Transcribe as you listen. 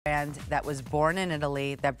brand that was born in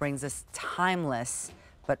Italy that brings us timeless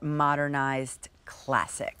but modernized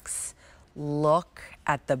classics. Look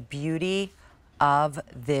at the beauty of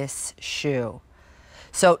this shoe.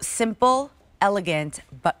 So simple, elegant,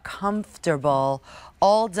 but comfortable,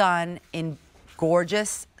 all done in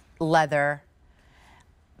gorgeous leather,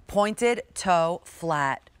 pointed toe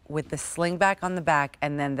flat with the slingback on the back,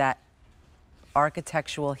 and then that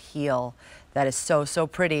architectural heel that is so, so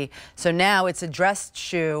pretty. So now it's a dress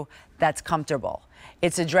shoe that's comfortable.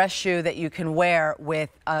 It's a dress shoe that you can wear with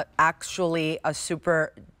actually a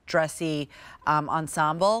super dressy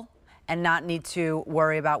ensemble and not need to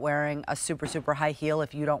worry about wearing a super, super high heel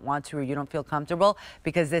if you don't want to or you don't feel comfortable,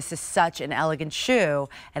 because this is such an elegant shoe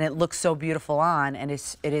and it looks so beautiful on, and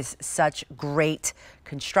it is such great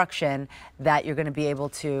construction that you're going to be able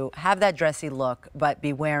to have that dressy look but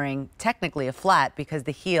be wearing technically a flat because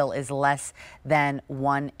the heel is less than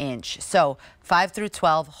 1 inch. So 5 through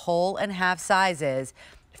 12 whole and half sizes,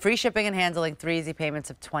 free shipping and handling, 3 easy payments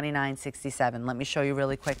of $29.67. Let me show you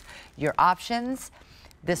really quick your options.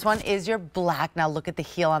 This one is your black. Now look at the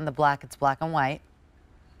heel on the black. It's black and white.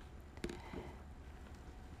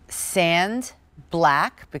 Sand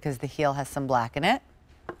black, because the heel has some black in it.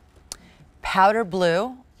 Powder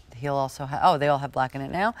blue. The heel also has, oh, they all have black in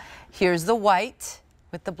it now. Here's the white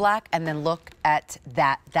with the black. And then look at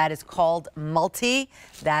that. That is called multi.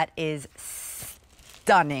 That is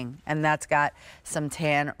stunning. And that's got some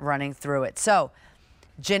tan running through it. So,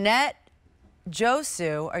 Jeanette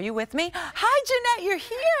Josu, are you with me? Hi, Jeanette, you're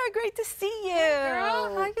here. Great to see you. Hey,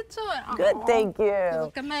 girl, how you doing? Good, thank you. You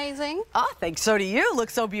look amazing. Oh, thanks. So do you.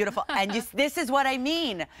 Look so beautiful. And this is what I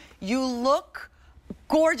mean. You look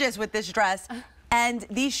gorgeous with this dress, and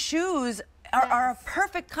these shoes are a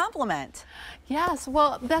perfect complement. Yes,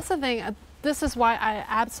 well, that's the thing. This is why I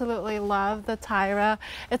absolutely love the Tyra.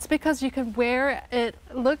 It's because you can wear it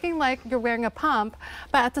looking like you're wearing a pump,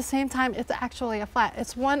 but at the same time, it's actually a flat.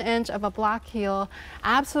 It's 1 inch of a block heel,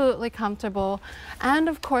 absolutely comfortable. And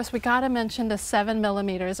of course, we gotta mention the 7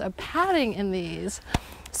 millimeters of padding in these.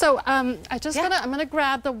 So I'm gonna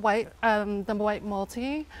grab the white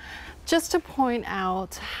multi just to point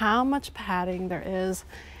out how much padding there is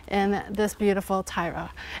in this beautiful Tyra.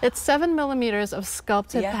 It's 7 millimeters of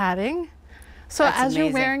sculpted padding. So That's as amazing.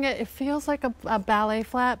 you're wearing it, it feels like a ballet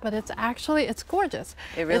flat, but it's gorgeous.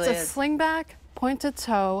 It really is. It's a slingback, pointed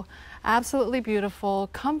toe, absolutely beautiful,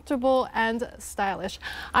 comfortable, and stylish.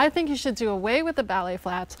 I think you should do away with the ballet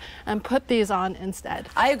flats and put these on instead.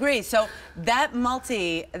 I agree. So that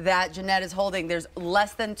multi that Jeanette is holding, there's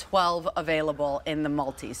less than 12 available in the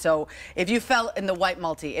multi. So if you fell in the white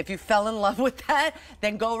multi, if you fell in love with that,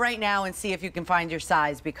 then go right now and see if you can find your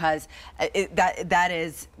size, because that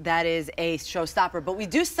is a showstopper. But we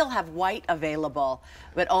do still have white available,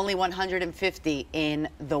 but only 150 in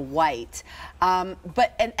the white.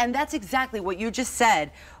 And that's exactly what you just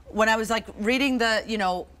said. When I was like reading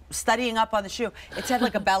the, studying up on the shoe, it said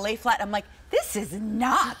like a ballet flat. I'm like, this is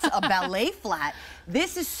not a ballet flat.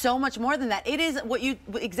 This is so much more than that. It is what you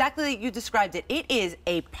described it. It is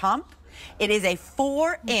a pump. It is a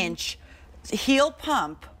 4-inch heel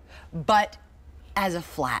pump, but as a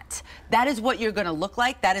flat. That is what you're going to look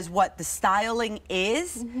like. That is what the styling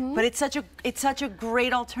is. But it's such a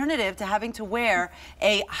great alternative to having to wear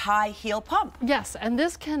a high heel pump. Yes, and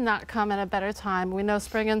this cannot come at a better time. We know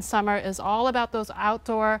spring and summer is all about those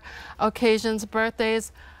outdoor occasions,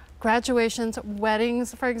 birthdays, graduations,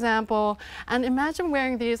 weddings, for example. And imagine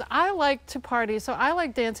wearing these. I like to party, so I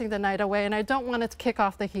like dancing the night away, and I don't want it to kick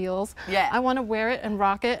off the heels. Yeah. I want to wear it and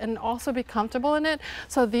rock it and also be comfortable in it.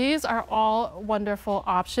 So these are all wonderful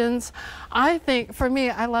options. I think, for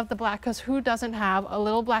me, I love the black, because who doesn't have a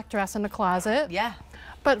little black dress in the closet? Yeah.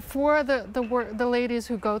 But for the ladies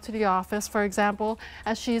who go to the office, for example,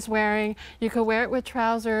 as she's wearing, you could wear it with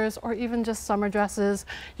trousers or even just summer dresses.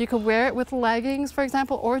 You could wear it with leggings, for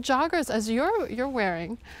example, or joggers, as you're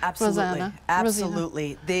wearing. Absolutely, Rosanna.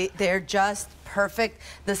 absolutely. They're just perfect.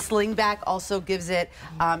 The slingback also gives it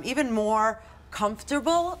even more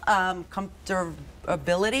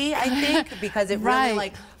comfortability, I think, because it really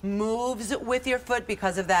like moves with your foot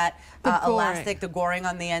because of that elastic, the goring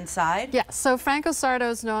on the inside. Yeah, so Franco Sarto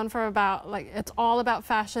is known for it's all about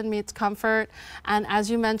fashion meets comfort. And as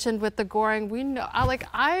you mentioned with the goring, we know,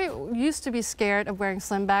 I used to be scared of wearing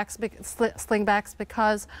slingbacks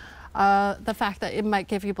because the fact that it might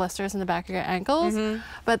give you blisters in the back of your ankles.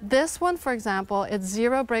 But this one, for example, it's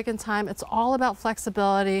 0 break in time. It's all about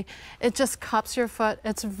flexibility. It just cups your foot.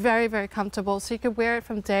 It's very, very comfortable. So you could wear it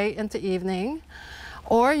from day into evening,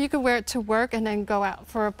 or you could wear it to work and then go out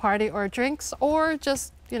for a party or drinks, or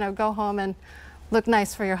just, go home and look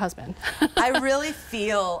nice for your husband. I really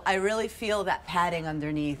feel that padding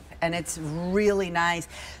underneath, and it's really nice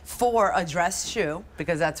for a dress shoe,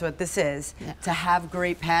 because that's what this is. Yeah. To have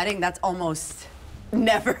great padding, that's almost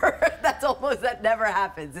never, that never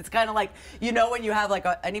happens. It's kind of like, you know, when you have like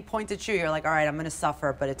any pointed shoe, you're like, all right, I'm gonna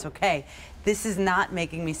suffer, but it's okay. This is not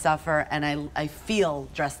making me suffer, and I feel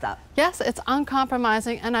dressed up. Yes, it's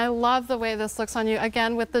uncompromising, and I love the way this looks on you.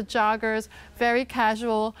 Again, with the joggers, very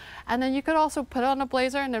casual, and then you could also put on a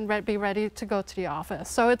blazer and then be ready to go to the office.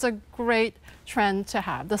 So it's a great trend to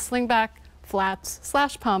have, the slingback flats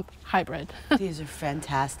 / pump hybrid. These are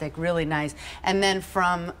fantastic, really nice. And then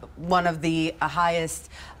from one of the highest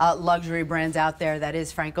luxury brands out there, that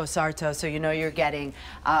is Franco Sarto. So you know you're getting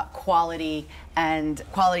quality and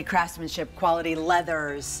quality craftsmanship, quality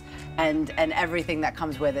leathers, and everything that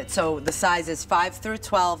comes with it. So the sizes 5 through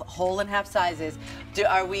 12, whole and half sizes.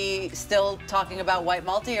 Are we still talking about white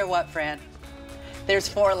multi or what, Fran? There's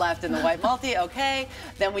 4 left in the white multi, okay.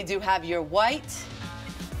 Then we do have your white.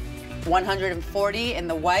 140 in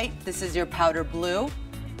the white. This is your powder blue.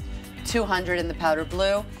 200 in the powder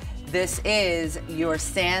blue. This is your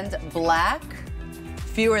sand black.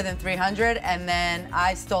 Fewer than 300. And then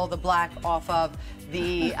I stole the black off of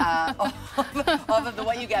the off of the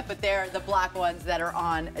what you get, but they're the black ones that are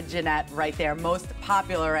on Jeanette right there. Most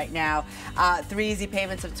popular right now. 3 easy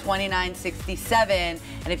payments of $29.67, and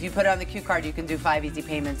if you put it on the Q card, you can do 5 easy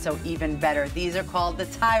payments, so even better. These are called the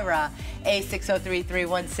Tyra.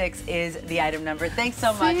 A603316 is the item number. Thanks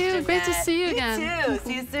so much, Jeanette. Great to see you again. You too.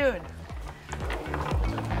 See you soon.